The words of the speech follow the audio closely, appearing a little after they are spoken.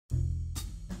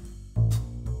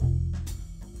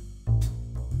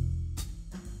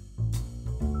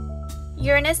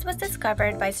Uranus was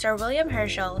discovered by Sir William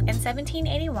Herschel in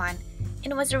 1781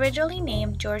 and was originally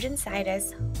named Georgian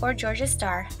Sidus or George's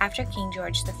Star after King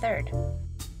George III.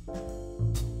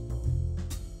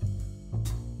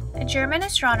 A German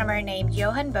astronomer named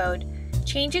Johann Bode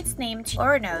changed its name to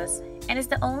Uranus and is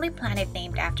the only planet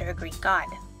named after a Greek god.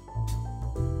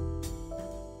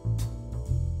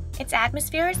 Its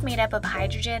atmosphere is made up of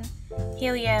hydrogen,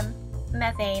 helium,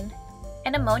 methane,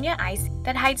 and ammonia ice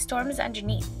that hides storms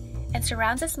underneath and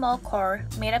surrounds a small core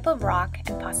made up of rock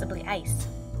and possibly ice.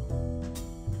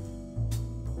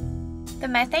 The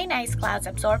methane ice clouds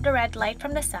absorb the red light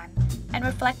from the sun and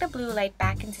reflect the blue light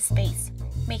back into space,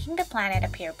 making the planet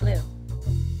appear blue.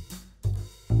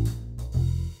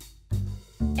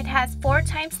 It has 4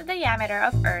 times the diameter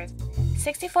of Earth,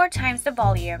 64 times the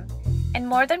volume, and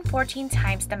more than 14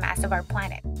 times the mass of our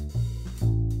planet.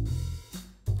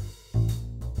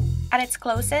 At its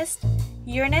closest,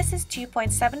 Uranus is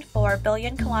 2.74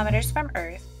 billion kilometers from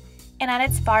Earth, and at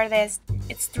its farthest,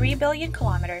 it's 3 billion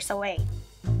kilometers away.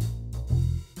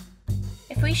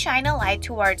 If we shine a light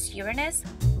towards Uranus,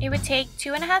 it would take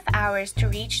 2.5 hours to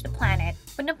reach the planet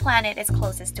when the planet is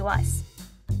closest to us.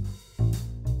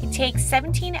 It takes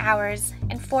 17 hours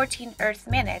and 14 Earth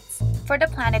minutes for the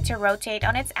planet to rotate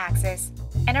on its axis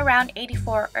and around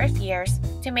 84 Earth years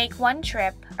to make one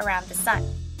trip around the Sun.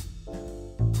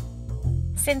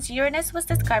 Since Uranus was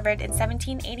discovered in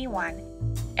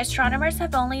 1781, astronomers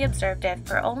have only observed it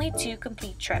for only 2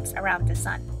 complete trips around the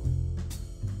Sun.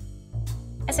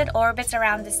 As it orbits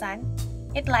around the Sun,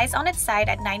 it lies on its side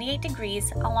at 98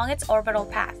 degrees along its orbital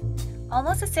path,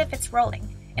 almost as if it's rolling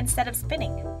instead of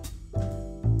spinning.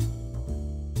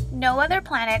 No other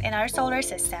planet in our solar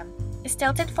system is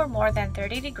tilted for more than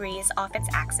 30 degrees off its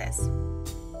axis.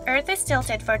 Earth is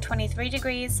tilted for 23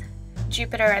 degrees,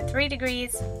 Jupiter at 3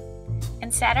 degrees,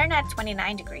 and Saturn at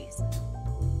 29 degrees.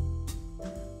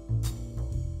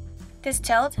 This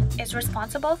tilt is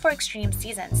responsible for extreme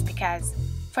seasons because,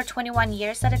 for 21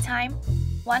 years at a time,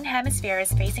 one hemisphere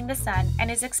is facing the sun and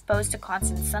is exposed to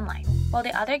constant sunlight, while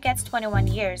the other gets 21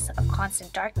 years of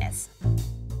constant darkness.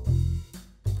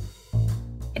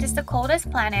 It is the coldest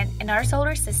planet in our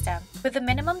solar system with a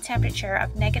minimum temperature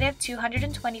of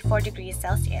 -224 degrees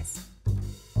Celsius.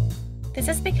 This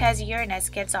is because Uranus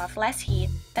gives off less heat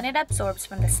than it absorbs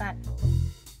from the sun.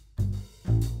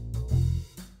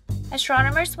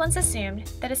 Astronomers once assumed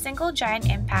that a single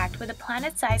giant impact with a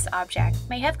planet-sized object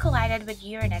may have collided with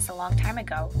Uranus a long time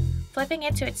ago, flipping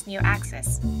it to its new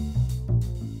axis.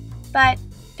 But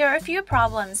there are a few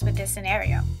problems with this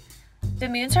scenario. The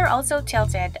moons are also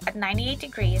tilted at 98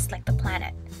 degrees like the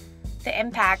planet. The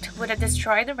impact would have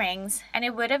destroyed the rings, and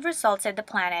it would have resulted the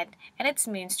planet and its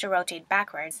moons to rotate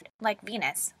backwards, like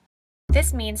Venus.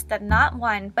 This means that not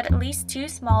one but at least 2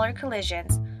 smaller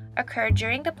collisions occurred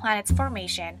during the planet's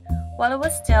formation while it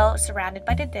was still surrounded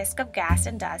by the disk of gas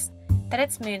and dust that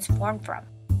its moons formed from.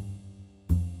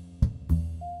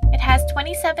 It has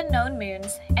 27 known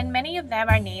moons, and many of them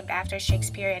are named after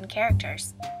Shakespearean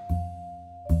characters.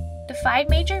 The 5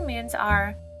 major moons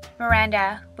are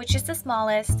Miranda, which is the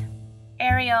smallest,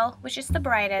 Ariel, which is the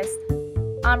brightest,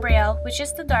 Umbriel, which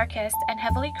is the darkest and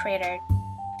heavily cratered,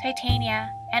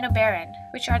 Titania, and Oberon,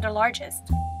 which are the largest.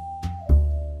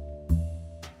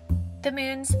 The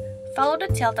moons follow the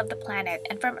tilt of the planet,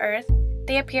 and from Earth,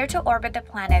 they appear to orbit the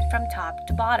planet from top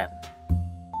to bottom.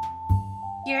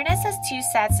 Uranus has 2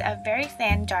 sets of very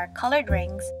thin, dark-colored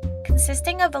rings,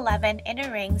 consisting of 11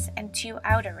 inner rings and 2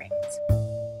 outer rings.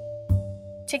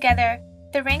 Together,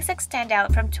 the rings extend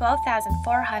out from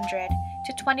 12,400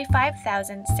 to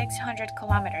 25,600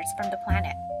 kilometers from the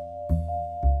planet.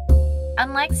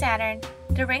 Unlike Saturn,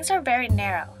 the rings are very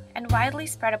narrow and widely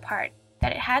spread apart,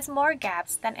 that it has more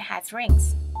gaps than it has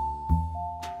rings.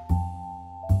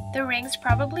 The rings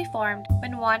probably formed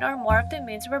when one or more of the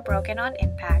moons were broken on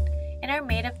impact and are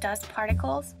made of dust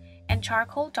particles and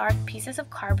charcoal dark pieces of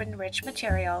carbon-rich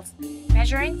materials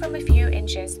measuring from a few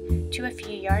inches to a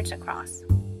few yards across.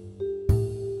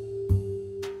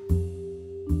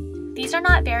 These are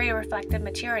not very reflective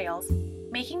materials,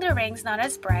 making the rings not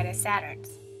as bright as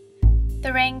Saturn's.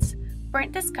 The rings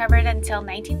weren't discovered until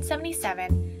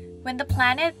 1977, when the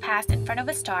planet passed in front of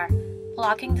a star,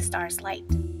 blocking the star's light.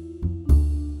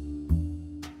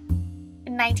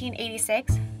 In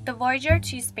 1986, the Voyager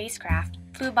 2 spacecraft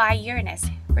flew by Uranus,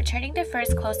 returning the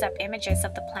first close-up images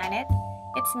of the planet,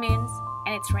 its moons,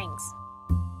 and its rings.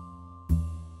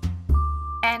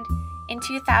 And in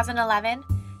 2011,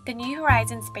 the New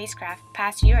Horizons spacecraft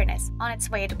passed Uranus on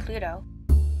its way to Pluto,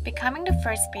 becoming the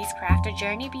first spacecraft to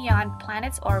journey beyond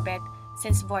planet's orbit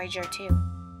since Voyager 2.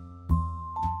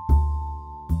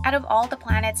 Out of all the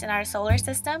planets in our solar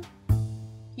system,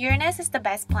 Uranus is the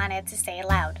best planet to say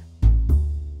aloud.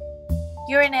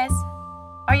 Uranus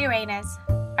or Uranus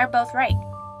are both right.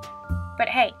 But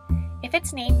hey, if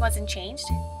its name wasn't changed,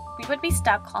 we would be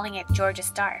stuck calling it Georgia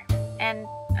Star. And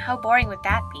how boring would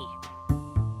that be?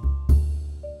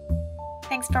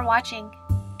 Thanks for watching,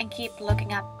 and keep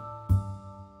looking up.